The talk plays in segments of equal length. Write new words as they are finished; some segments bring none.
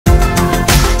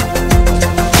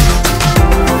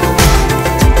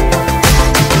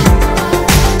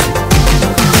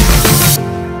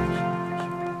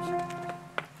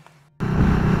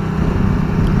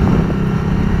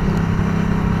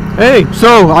Hey,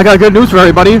 so I got good news for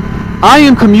everybody. I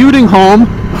am commuting home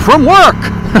from work.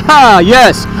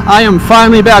 Yes, I am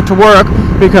finally back to work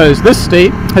because this state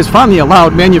has finally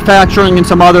allowed manufacturing and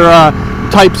some other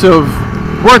types of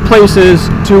workplaces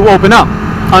to open up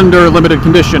under limited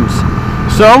conditions.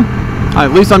 So,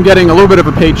 at least I'm getting a little bit of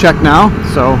a paycheck now,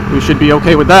 so we should be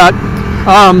okay with that.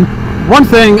 One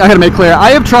thing I gotta make clear,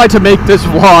 I have tried to make this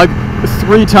vlog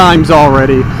 3 times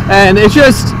already, and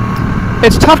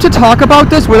it's tough to talk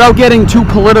about this without getting too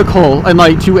political and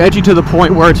like too edgy to the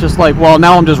point where it's just like, well,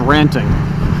 now I'm just ranting.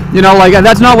 You know, like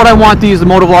that's not what I want these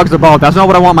motovlogs about. That's not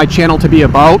what I want my channel to be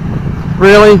about,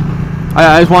 really.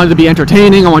 I just wanted to be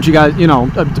entertaining. I want you guys, you know,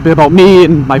 to be about me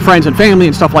and my friends and family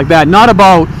and stuff like that. Not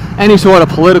about any sort of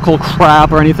political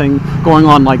crap or anything going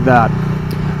on like that.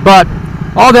 But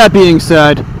all that being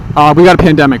said, we got a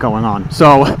pandemic going on.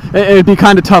 So it'd be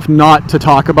kind of tough not to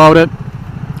talk about it.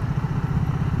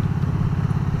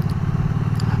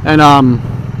 And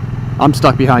I'm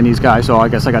stuck behind these guys, so I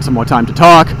guess I got some more time to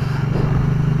talk.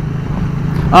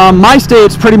 My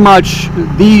state's pretty much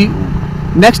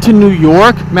next to New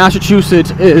York.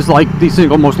 Massachusetts is like the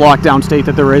single most locked down state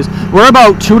that there is. We're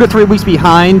about 2 to 3 weeks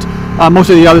behind most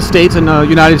of the other states in the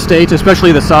United States,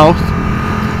 especially the South.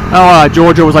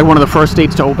 Georgia was like one of the first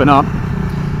states to open up.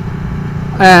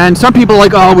 And some people are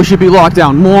like, oh, we should be locked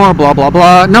down more, blah, blah,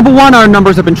 blah. Number one, our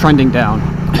numbers have been trending down.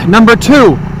 Number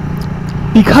two,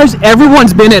 because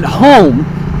everyone's been at home,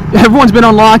 everyone's been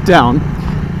on lockdown,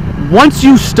 once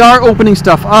you start opening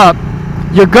stuff up,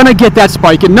 you're gonna get that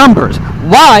spike in numbers.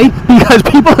 Why? Because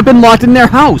people have been locked in their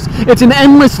house. It's an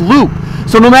endless loop.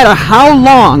 So no matter how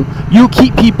long you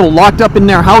keep people locked up in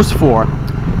their house for,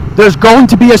 there's going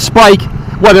to be a spike,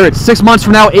 whether it's 6 months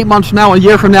from now, 8 months from now, a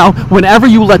year from now, whenever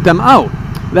you let them out.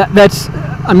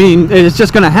 I mean, it's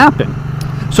just gonna happen.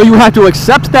 So you have to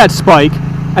accept that spike,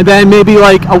 and then maybe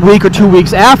like a week or 2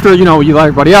 weeks after, you know, you let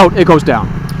everybody out, it goes down.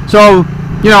 So,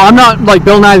 you know, I'm not like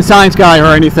Bill Nye the Science Guy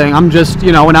or anything. I'm just,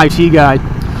 you know, an IT guy.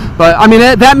 But, I mean,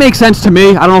 that makes sense to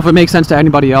me. I don't know if it makes sense to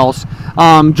anybody else.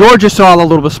 Georgia saw a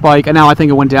little bit of spike, and now I think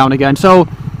it went down again. So,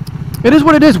 it is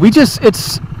what it is.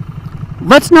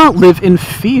 Let's not live in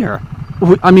fear.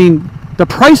 I mean, the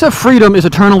price of freedom is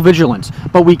eternal vigilance,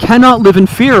 but we cannot live in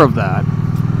fear of that.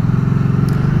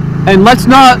 And let's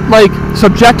not, like,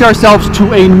 subject ourselves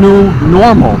to a new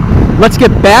normal. Let's get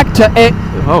back to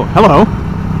oh, hello.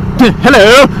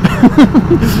 Hello.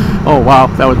 Oh, wow,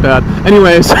 that was bad.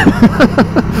 Anyways,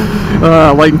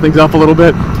 lighten things up a little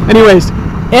bit. Anyways,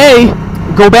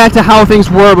 go back to how things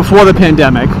were before the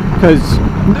pandemic. Because,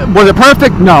 was it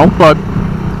perfect? No, but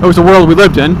it was the world we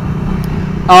lived in.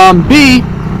 B,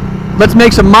 let's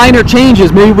make some minor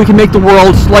changes. Maybe we can make the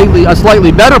world a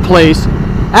slightly better place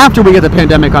after we get the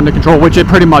pandemic under control, which it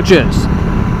pretty much is.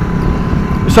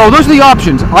 So those are the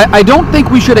options. I don't think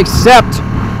we should accept,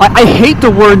 I hate the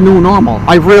word new normal.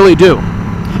 I really do.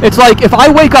 It's like if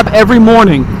I wake up every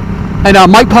morning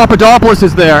and Mike Papadopoulos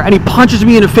is there and he punches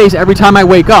me in the face every time I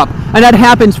wake up, and that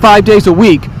happens 5 days a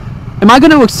week, am I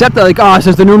going to accept that, like, oh, this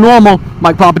is the new normal,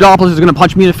 Mike Papadopoulos is going to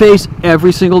punch me in the face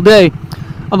every single day?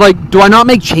 I'm like, do I not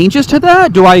make changes to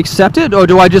that? Do I accept it? Or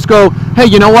do I just go, hey,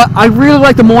 you know what? I really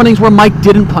like the mornings where Mike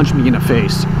didn't punch me in the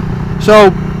face.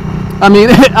 So, I mean,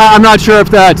 I'm not sure if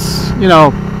that's, you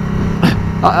know,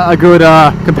 a good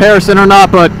comparison or not,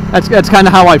 but that's kind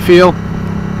of how I feel.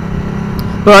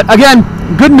 But again,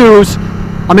 good news.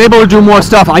 I'm able to do more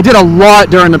stuff. I did a lot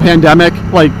during the pandemic,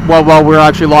 like while we were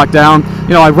actually locked down.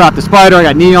 You know, I wrapped the spider, I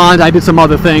got neons, I did some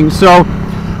other things. So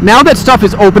now that stuff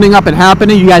is opening up and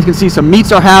happening, you guys can see some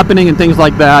meets are happening and things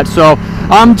like that. So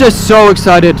I'm just so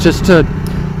excited just to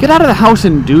get out of the house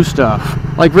and do stuff.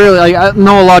 Like, really, like, I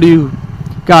know a lot of you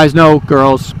guys know,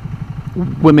 girls,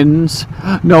 women's,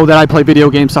 know that I play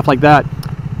video games, stuff like that.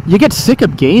 You get sick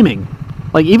of gaming.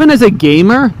 Like, even as a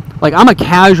gamer, like, I'm a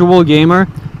casual gamer,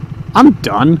 I'm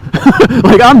done.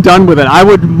 Like, I'm done with it. I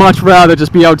would much rather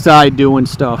just be outside doing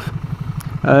stuff.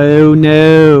 Oh,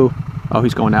 no. Oh,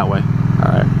 he's going that way.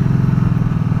 Alright.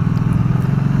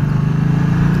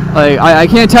 Like, I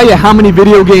can't tell you how many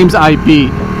video games I beat.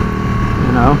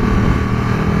 You know?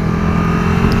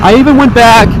 I even went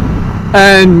back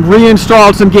and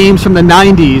reinstalled some games from the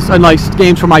 90s, and like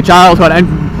games from my childhood, and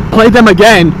played them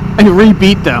again and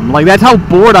rebeat them. Like, that's how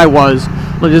bored I was.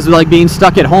 Just like being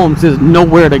stuck at home because there's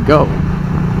nowhere to go.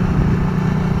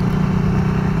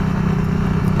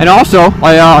 And also,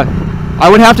 I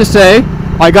would have to say,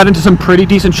 I got into some pretty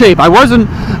decent shape.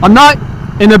 I'm not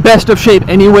in the best of shape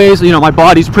anyways. You know, my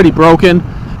body's pretty broken,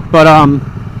 but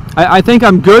I think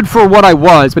I'm good for what I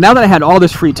was. But now that I had all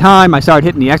this free time, I started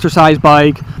hitting the exercise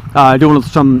bike, doing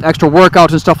some extra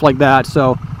workouts and stuff like that.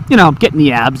 So, you know, getting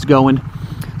the abs going.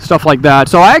 stuff like that.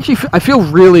 So I feel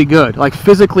really good. Like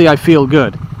physically, I feel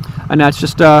good, and that's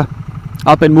just up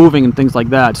and moving and things like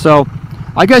that. So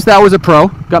I guess that was a pro.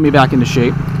 Got me back into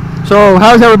shape. So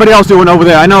how's everybody else doing over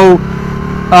there? I know,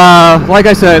 like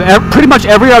I said, pretty much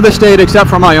every other state except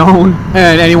for my own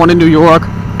and anyone in New York,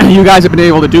 you guys have been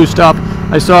able to do stuff.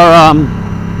 I saw,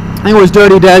 I think it was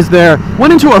Dirty Dez there.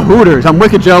 Went into a Hooters. I'm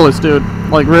wicked jealous, dude.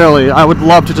 Like, really. I would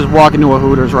love to just walk into a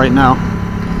Hooters right now.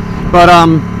 But,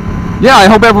 yeah, I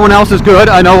hope everyone else is good.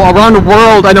 I know around the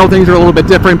world, I know things are a little bit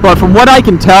different, but from what I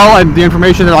can tell and the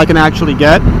information that I can actually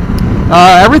get,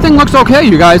 everything looks okay.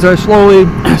 You guys are slowly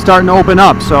starting to open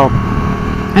up, so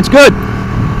it's good.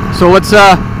 So let's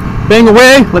bang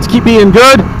away. Let's keep being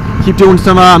good. Keep doing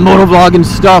some motovlogging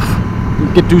stuff.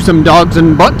 Do some dogs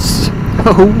and butts.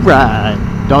 Alright,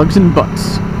 dogs and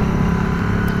butts.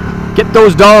 Get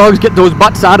those dogs, get those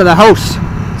butts out of the house.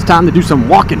 It's time to do some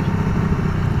walking.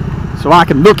 So I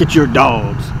can look at your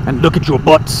dogs and look at your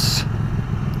butts.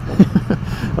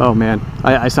 Oh man,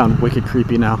 I sound wicked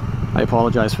creepy now. I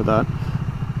apologize for that.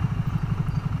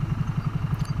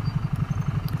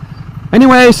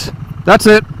 Anyways, that's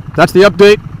it. That's the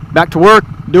update. Back to work,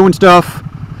 doing stuff.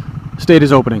 State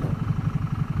is opening.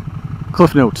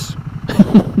 Cliff notes.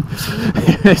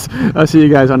 I'll see you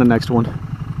guys on the next one.